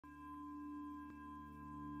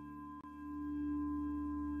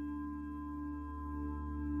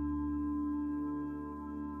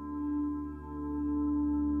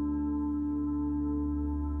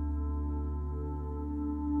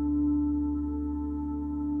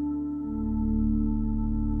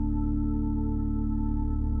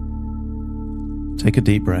Take a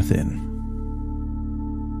deep breath in.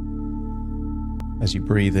 As you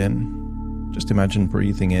breathe in, just imagine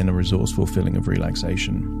breathing in a resourceful feeling of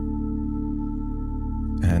relaxation.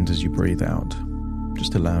 And as you breathe out,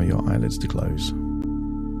 just allow your eyelids to close.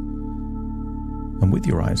 And with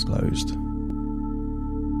your eyes closed,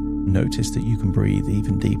 notice that you can breathe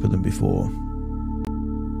even deeper than before.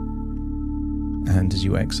 And as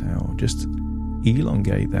you exhale, just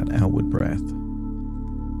elongate that outward breath,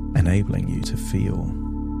 enabling you to feel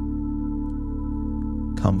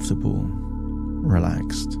comfortable,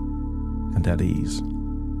 relaxed, and at ease.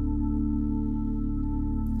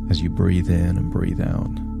 As you breathe in and breathe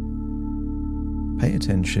out, pay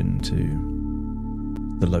attention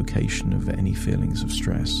to the location of any feelings of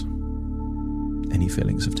stress, any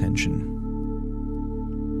feelings of tension.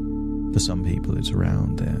 For some people, it's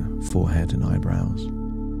around their forehead and eyebrows.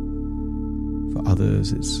 For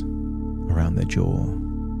others, it's around their jaw.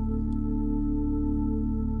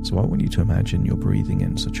 So I want you to imagine you're breathing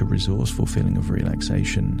in such a resourceful feeling of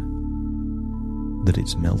relaxation that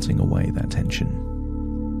it's melting away that tension.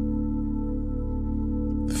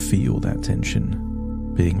 Feel that tension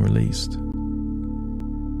being released.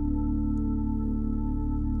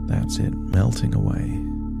 That's it, melting away.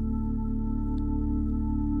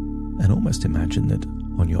 And almost imagine that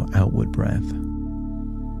on your outward breath,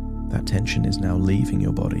 that tension is now leaving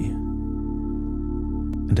your body.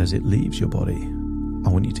 And as it leaves your body, I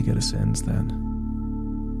want you to get a sense that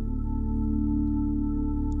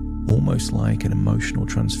almost like an emotional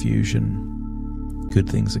transfusion, good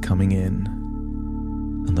things are coming in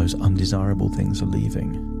and those undesirable things are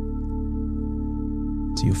leaving.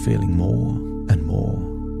 So you're feeling more and more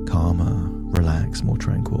calmer, relaxed, more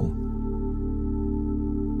tranquil.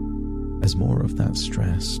 As more of that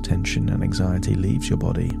stress, tension, and anxiety leaves your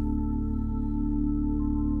body,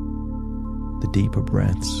 the deeper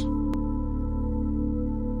breaths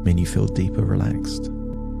mean you feel deeper relaxed,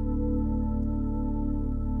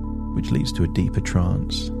 which leads to a deeper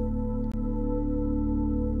trance,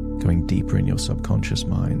 going deeper in your subconscious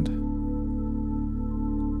mind.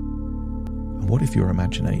 And what if your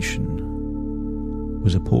imagination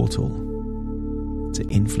was a portal to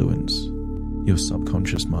influence your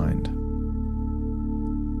subconscious mind?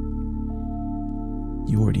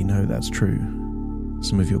 You already know that's true.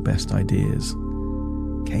 Some of your best ideas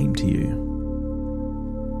came to you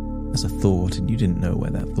as a thought, and you didn't know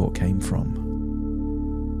where that thought came from,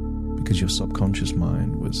 because your subconscious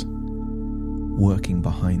mind was working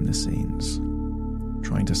behind the scenes,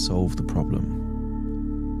 trying to solve the problem.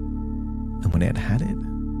 And when it had it,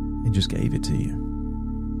 it just gave it to you.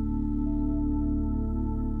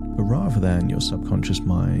 But rather than your subconscious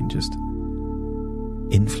mind just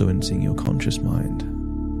influencing your conscious mind,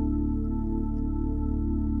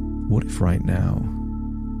 what if right now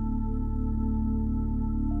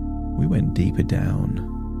we went deeper down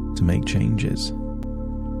to make changes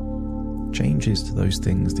to those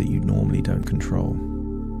things that you normally don't control?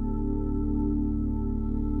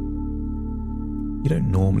 You don't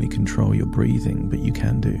normally control your breathing, but you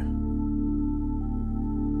can do.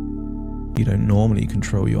 You don't normally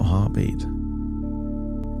control your heartbeat,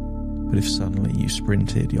 but if suddenly you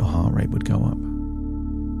sprinted, your heart rate would go up.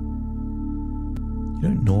 You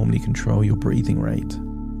don't normally control your breathing rate,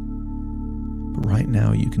 but right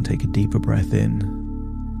now you can take a deeper breath in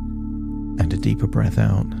and a deeper breath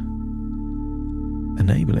out,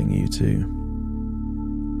 enabling you to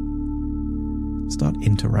start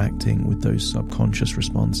interacting with those subconscious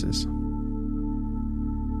responses.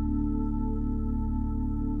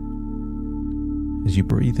 As you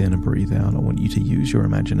breathe in and breathe out, I want you to use your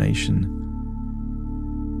imagination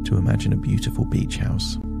to imagine a beautiful beach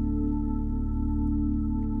house.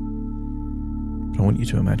 But I want you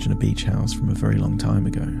to imagine a beach house from a very long time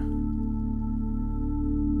ago.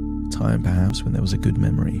 A time perhaps when there was a good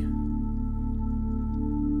memory.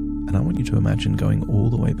 And I want you to imagine going all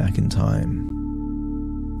the way back in time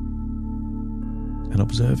and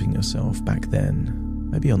observing yourself back then,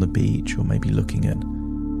 maybe on the beach or maybe looking at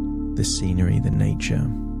the scenery, the nature.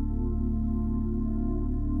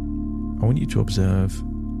 I want you to observe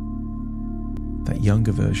that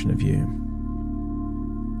younger version of you,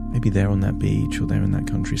 maybe there on that beach or there in that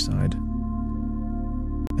countryside,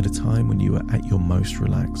 at a time when you were at your most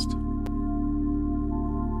relaxed.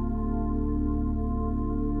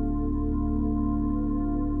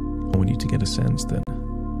 I want you to get a sense that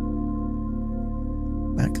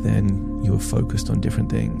back then you were focused on different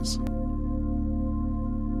things.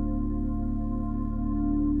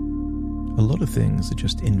 A lot of things are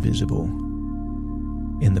just invisible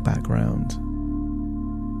in the background.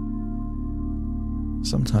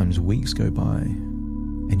 Sometimes weeks go by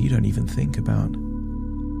and you don't even think about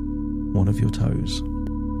one of your toes.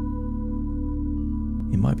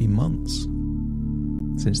 It might be months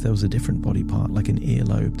since there was a different body part, like an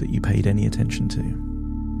earlobe, that you paid any attention to.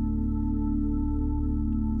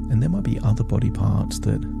 And there might be other body parts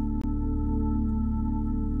that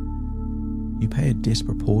you pay a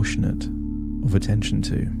disproportionate of attention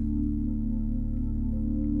to.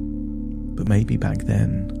 But maybe back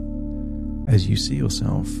then, as you see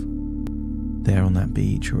yourself there on that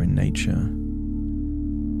beach or in nature,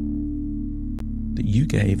 that you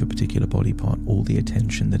gave a particular body part all the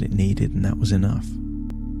attention that it needed, and that was enough.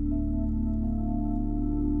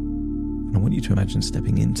 And I want you to imagine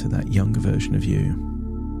stepping into that younger version of you,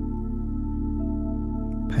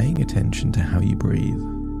 paying attention to how you breathe,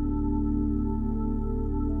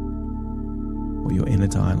 what your inner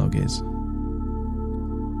dialogue is,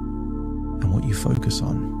 and what you focus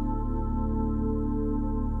on.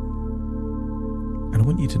 And I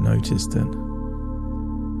want you to notice that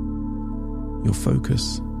your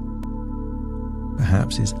focus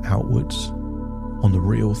perhaps is outwards on the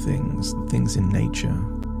real things, the things in nature,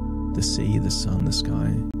 the sea, the sun, the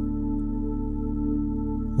sky,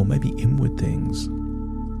 or maybe inward things,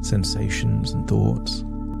 sensations and thoughts.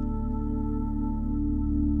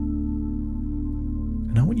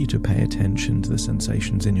 And I want you to pay attention to the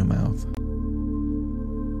sensations in your mouth.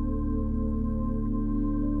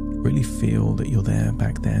 Really feel that you're there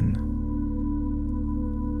back then,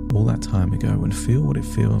 all that time ago, and feel what it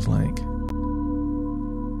feels like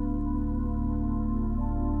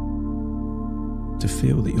to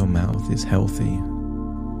feel that your mouth is healthy,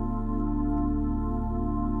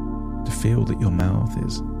 to feel that your mouth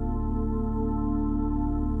is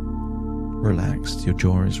relaxed, your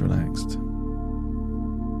jaw is relaxed.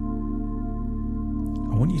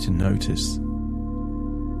 I want you to notice,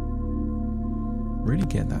 really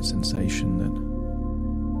get that sensation that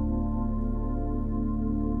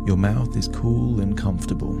your mouth is cool and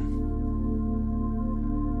comfortable,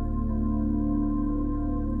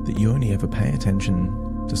 that you only ever pay attention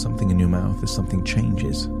to something in your mouth as something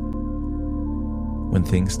changes. When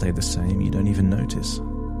things stay the same, you don't even notice.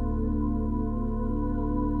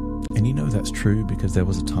 And you know that's true because there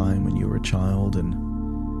was a time when you were a child and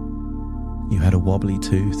you had a wobbly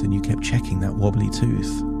tooth and you kept checking that wobbly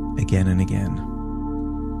tooth again and again.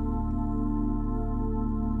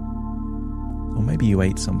 Or maybe you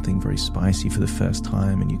ate something very spicy for the first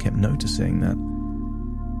time and you kept noticing that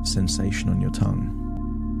sensation on your tongue.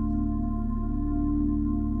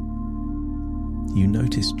 You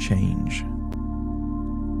notice change.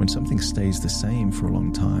 When something stays the same for a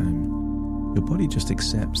long time, your body just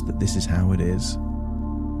accepts that this is how it is,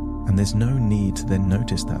 and there's no need to then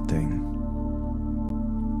notice that thing.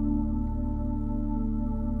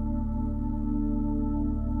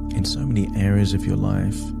 In so many areas of your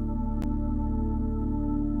life,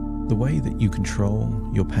 the way that you control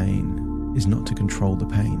your pain is not to control the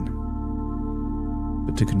pain,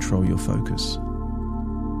 but to control your focus.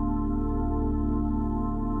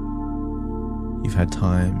 You've had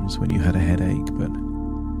times when you had a headache, but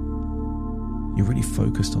you really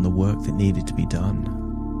focused on the work that needed to be done.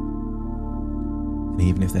 And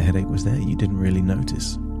even if the headache was there, you didn't really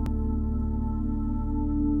notice.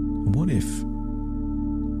 And what if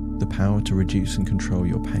the power to reduce and control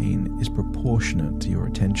your pain is proportionate to your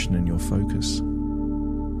attention and your focus?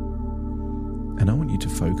 And I want you to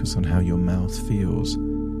focus on how your mouth feels,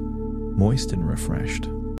 moist and refreshed.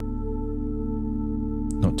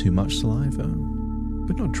 Not too much saliva,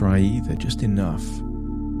 but not dry either, just enough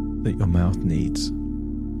that your mouth needs.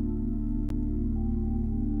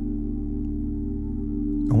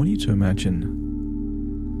 I want you to imagine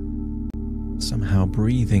somehow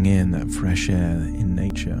breathing in that fresh air in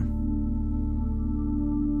nature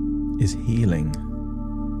is healing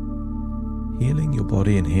your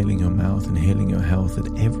body and healing your mouth and healing your health at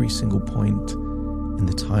every single point in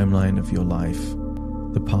the timeline of your life,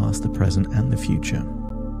 the past, the present, and the future.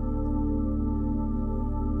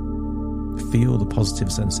 Feel the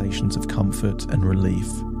positive sensations of comfort and relief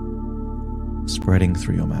spreading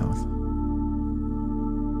through your mouth.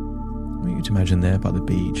 I want you to imagine there by the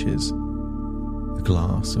beach is a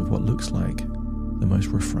glass of what looks like the most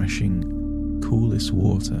refreshing, coolest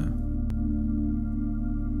water.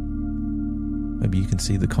 Maybe you can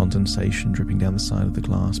see the condensation dripping down the side of the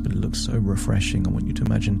glass, but it looks so refreshing. I want you to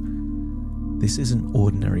imagine this isn't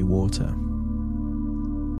ordinary water.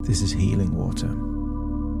 This is healing water.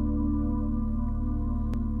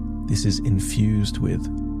 This is infused with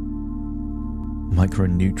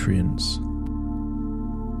micronutrients,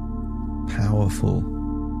 powerful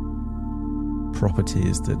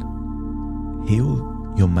properties that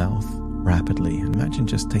heal your mouth rapidly. Imagine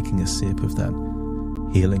just taking a sip of that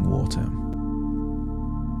healing water.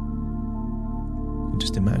 And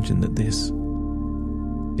just imagine that this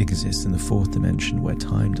exists in the fourth dimension where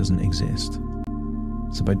time doesn't exist.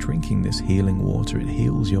 So by drinking this healing water, it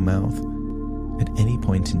heals your mouth at any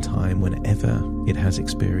point in time whenever it has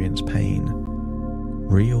experienced pain,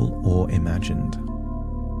 real or imagined.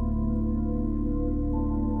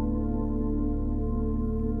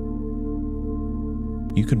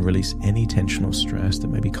 You can release any tension or stress that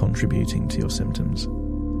may be contributing to your symptoms.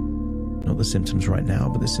 Not the symptoms right now,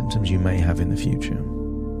 but the symptoms you may have in the future.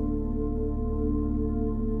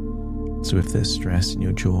 So if there's stress in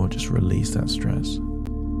your jaw, just release that stress.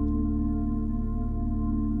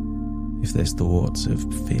 If there's thoughts of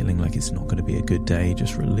feeling like it's not going to be a good day,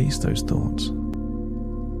 just release those thoughts. I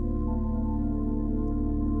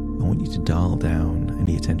want you to dial down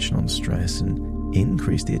any attention on stress and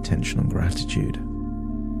increase the attention on gratitude.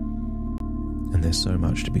 And there's so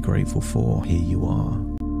much to be grateful for. Here you are,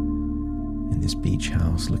 in this beach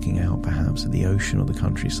house, looking out perhaps at the ocean or the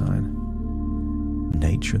countryside,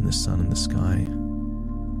 nature and the sun and the sky.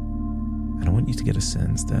 And I want you to get a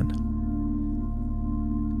sense that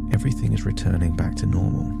everything is returning back to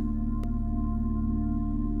normal.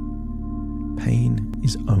 Pain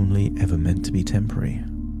is only ever meant to be temporary.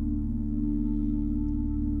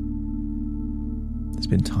 There's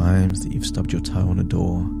been times that you've stubbed your toe on a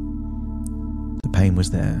door. The pain was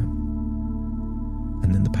there,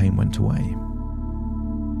 and then the pain went away.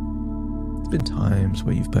 There's been times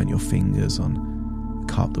where you've burnt your fingers on a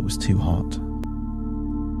cup that was too hot.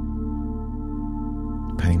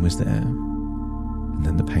 The pain was there, and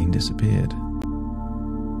then the pain disappeared.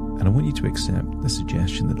 And I want you to accept the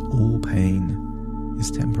suggestion that all pain is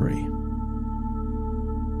temporary,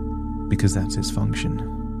 because that's its function.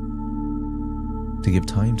 To give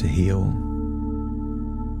time to heal,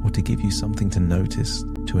 or to give you something to notice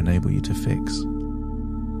to enable you to fix.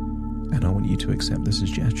 And I want you to accept the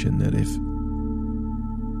suggestion that if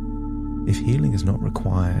healing is not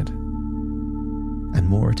required and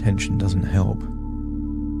more attention doesn't help,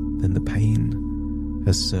 then the pain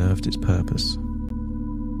has served its purpose.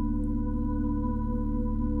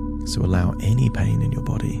 So allow any pain in your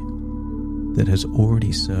body that has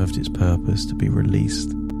already served its purpose to be released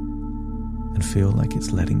and feel like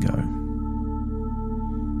it's letting go.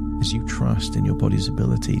 As you trust in your body's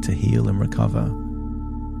ability to heal and recover,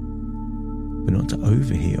 but not to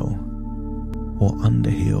overheal or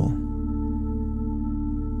underheal.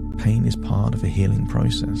 Pain is part of a healing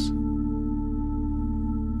process.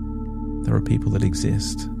 There are people that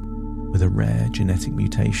exist with a rare genetic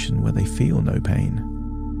mutation where they feel no pain.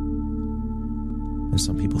 And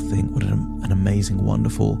some people think what an amazing,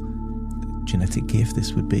 wonderful genetic gift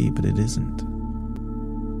this would be, but it isn't.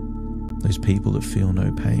 Those people that feel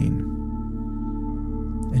no pain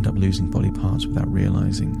end up losing body parts without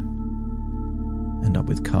realizing, end up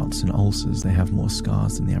with cuts and ulcers. They have more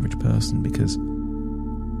scars than the average person because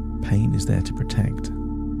pain is there to protect.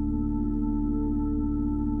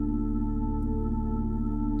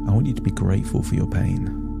 I want you to be grateful for your pain,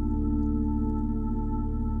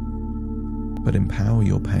 but empower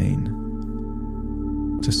your pain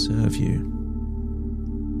to serve you.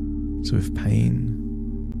 So if pain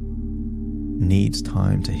needs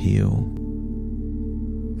time to heal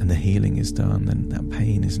and the healing is done, then that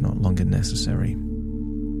pain is no longer necessary.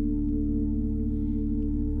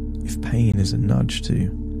 If pain is a nudge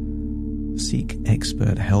to seek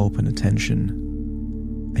expert help and attention,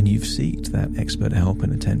 and you've sought that expert help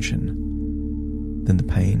and attention, then the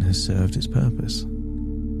pain has served its purpose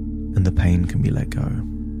and the pain can be let go.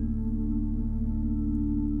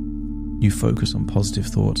 You focus on positive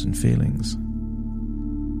thoughts and feelings.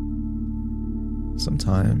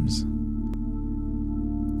 Sometimes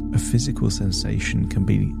a physical sensation can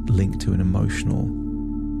be linked to an emotional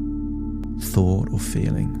thought or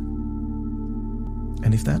feeling.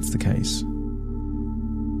 And if that's the case,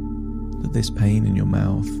 that this pain in your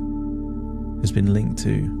mouth has been linked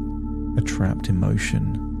to a trapped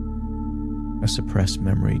emotion, a suppressed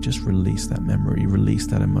memory, just release that memory, release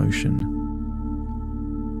that emotion.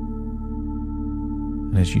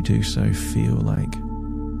 And as you do so, feel like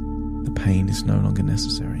the pain is no longer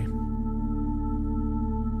necessary.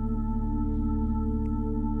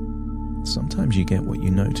 Sometimes you get what you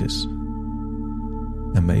notice.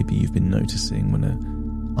 And maybe you've been noticing when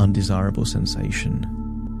an undesirable sensation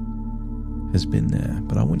has been there.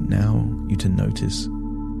 But I want now you to notice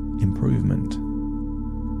improvement.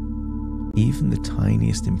 Even the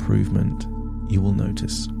tiniest improvement you will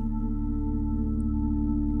notice.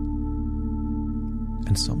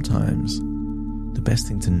 And sometimes the best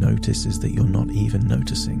thing to notice is that you're not even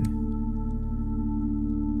noticing.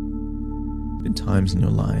 Been times in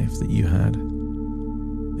your life that you had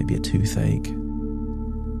maybe a toothache,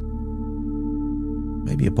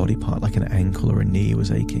 maybe a body part like an ankle or a knee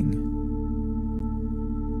was aching.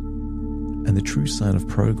 And the true sign of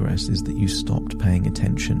progress is that you stopped paying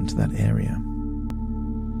attention to that area.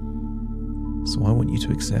 So I want you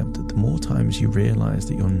to accept that the more times you realize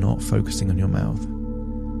that you're not focusing on your mouth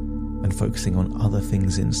and focusing on other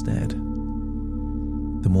things instead,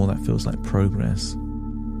 the more that feels like progress,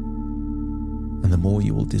 and the more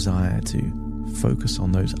you will desire to focus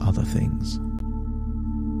on those other things.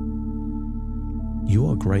 You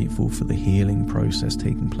are grateful for the healing process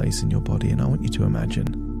taking place in your body, and I want you to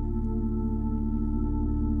imagine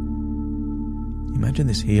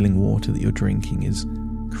this healing water that you're drinking is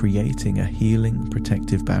creating a healing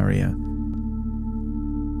protective barrier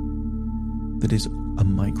that is a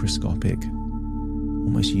microscopic,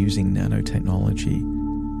 almost using nanotechnology,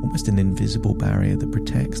 almost an invisible barrier that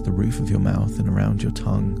protects the roof of your mouth and around your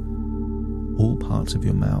tongue, all parts of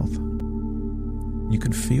your mouth. You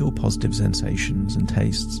can feel positive sensations and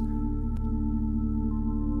tastes,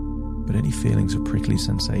 but any feelings of prickly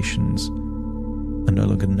sensations are no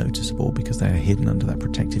longer noticeable because they are hidden under that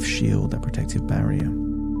protective shield, that protective barrier,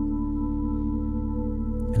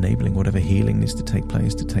 enabling whatever healing needs to take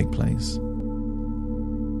place,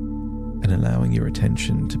 and allowing your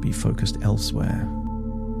attention to be focused elsewhere.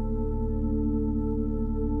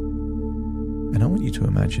 And I want you to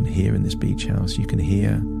imagine here in this beach house, you can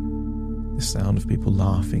hear the sound of people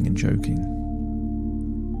laughing and joking.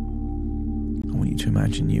 I want you to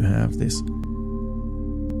imagine you have this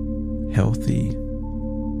healthy,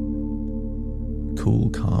 cool,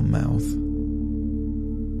 calm mouth.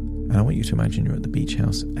 And I want you to imagine you're at the beach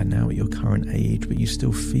house and now at your current age, but you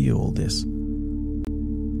still feel this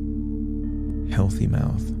healthy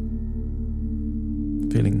mouth,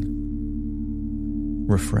 feeling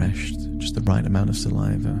refreshed, just the right amount of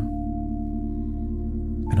saliva.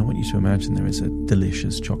 And I want you to imagine there is a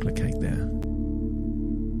delicious chocolate cake there.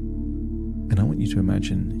 And I want you to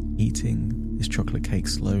imagine eating this chocolate cake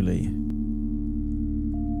slowly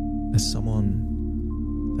as someone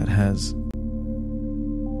that has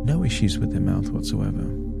no issues with their mouth whatsoever.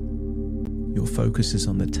 Your focus is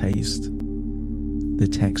on the taste, the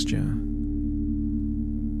texture.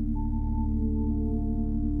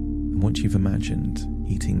 And once you've imagined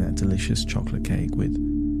eating that delicious chocolate cake with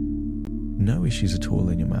no issues at all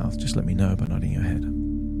in your mouth, just let me know by nodding your head.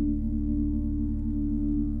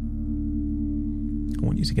 I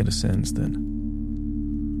want you to get a sense that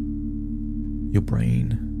your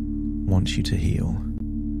brain wants you to heal,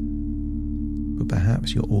 but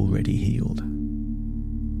perhaps you're already healed.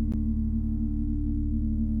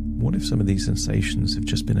 What if some of these sensations have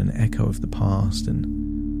just been an echo of the past and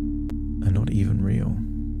are not even real?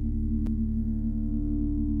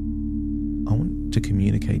 I want to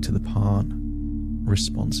communicate to the part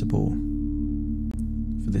responsible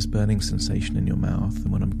for this burning sensation in your mouth,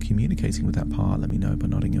 and when I'm communicating with that part, let me know by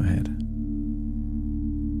nodding your head.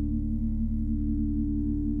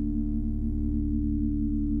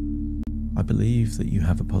 I believe that you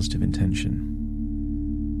have a positive intention.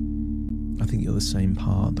 I think you're the same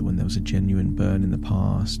part that when there was a genuine burn in the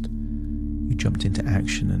past, you jumped into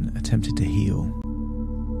action and attempted to heal.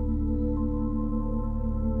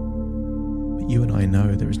 But you and I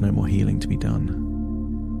know there is no more healing to be done,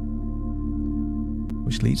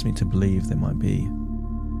 which leads me to believe there might be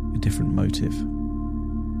a different motive,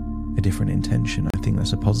 a different intention. I think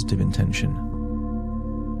that's a positive intention,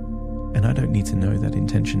 and I don't need to know that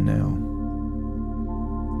intention now.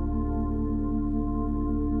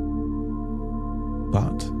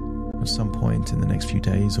 But at some point in the next few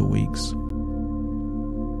days or weeks,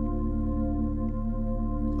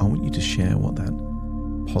 I want you to share what that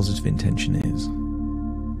positive intention is.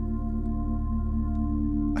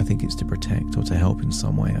 I think it's to protect or to help in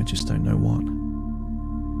some way, I just don't know what.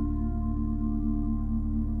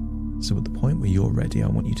 So at the point where you're ready, I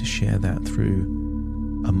want you to share that through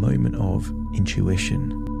a moment of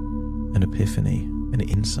intuition, an epiphany, an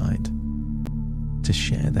insight, to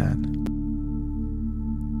share that.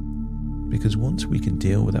 Because once we can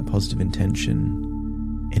deal with that positive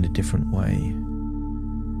intention in a different way,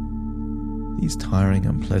 these tiring,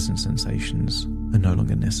 unpleasant sensations are no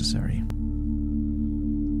longer necessary.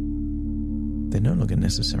 They're no longer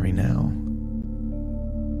necessary now.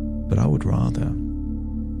 But I would rather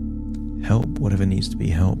help whatever needs to be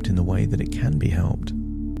helped in the way that it can be helped,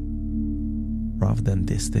 rather than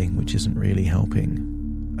this thing which isn't really helping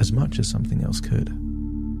as much as something else could.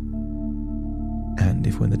 And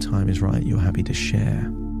if when the time is right, you're happy to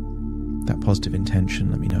share that positive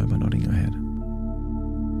intention, let me know by nodding your head.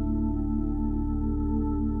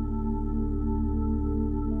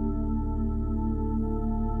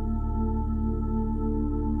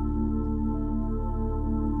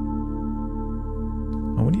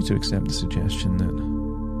 want you to accept the suggestion that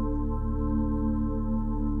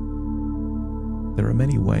there are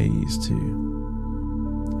many ways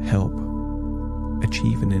to help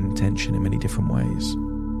achieve an intention in many different ways.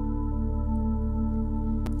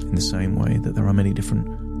 In the same way that there are many different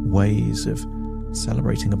ways of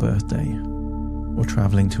celebrating a birthday or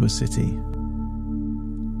traveling to a city.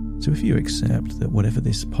 So if you accept that whatever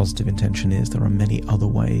this positive intention is, there are many other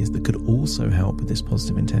ways that could also help with this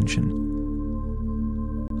positive intention,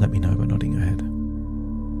 let me know by nodding your head.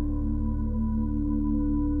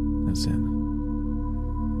 That's it.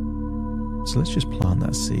 So let's just plant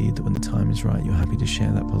that seed that when the time is right, you're happy to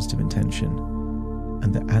share that positive intention,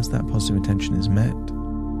 and that as that positive intention is met,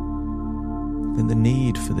 then the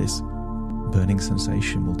need for this burning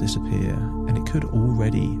sensation will disappear, and it could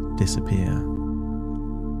already disappear.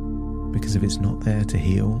 Because if it's not there to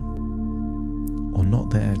heal, or not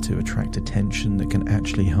there to attract attention that can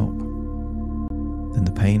actually help, then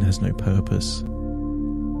the pain has no purpose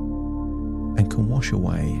and can wash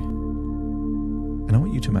away. And I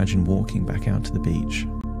want you to imagine walking back out to the beach.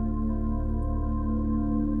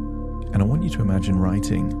 And I want you to imagine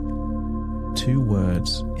writing 2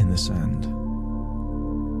 words in the sand.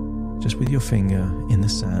 Just with your finger in the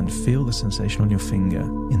sand, feel the sensation on your finger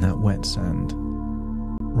in that wet sand.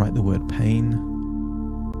 Write the word pain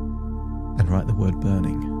and write the word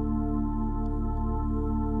burning.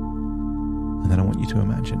 And then I want you to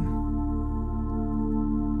imagine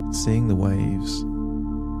seeing the waves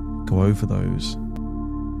go over those.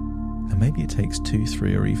 And maybe it takes 2,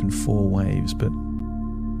 3, or even 4 waves, but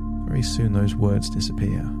very soon those words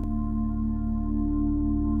disappear.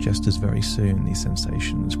 Just as very soon these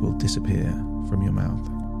sensations will disappear from your mouth.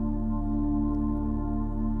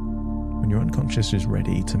 When your unconscious is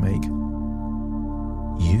ready to make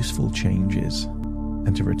useful changes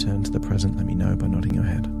and to return to the present, let me know by nodding your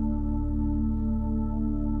head.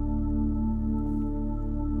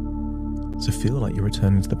 So feel like you're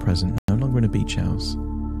returning to the present, no longer in a beach house,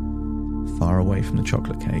 far away from the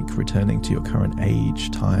chocolate cake, returning to your current age,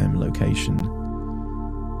 time, location,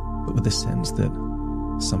 but with a sense that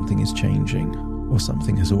something is changing or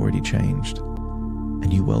something has already changed,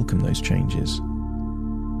 and you welcome those changes.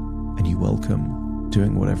 And you welcome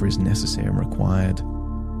doing whatever is necessary and required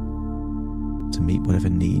to meet whatever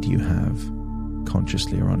need you have,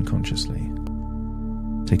 consciously or unconsciously.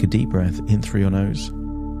 Take a deep breath in through your nose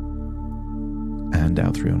and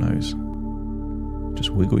out through your nose.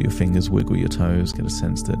 Just wiggle your fingers, wiggle your toes, get a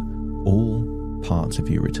sense that all parts of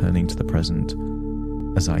you returning to the present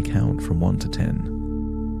as I count from 1 to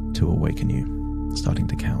 10 to awaken you. Starting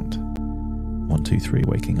to count. 1, 2, 3,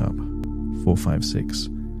 waking up. 4, 5, 6.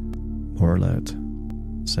 More alert.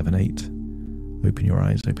 7, 8. Open your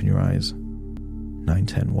eyes, open your eyes. 9,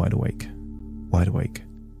 10, wide awake. Wide awake.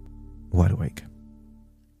 Wide awake.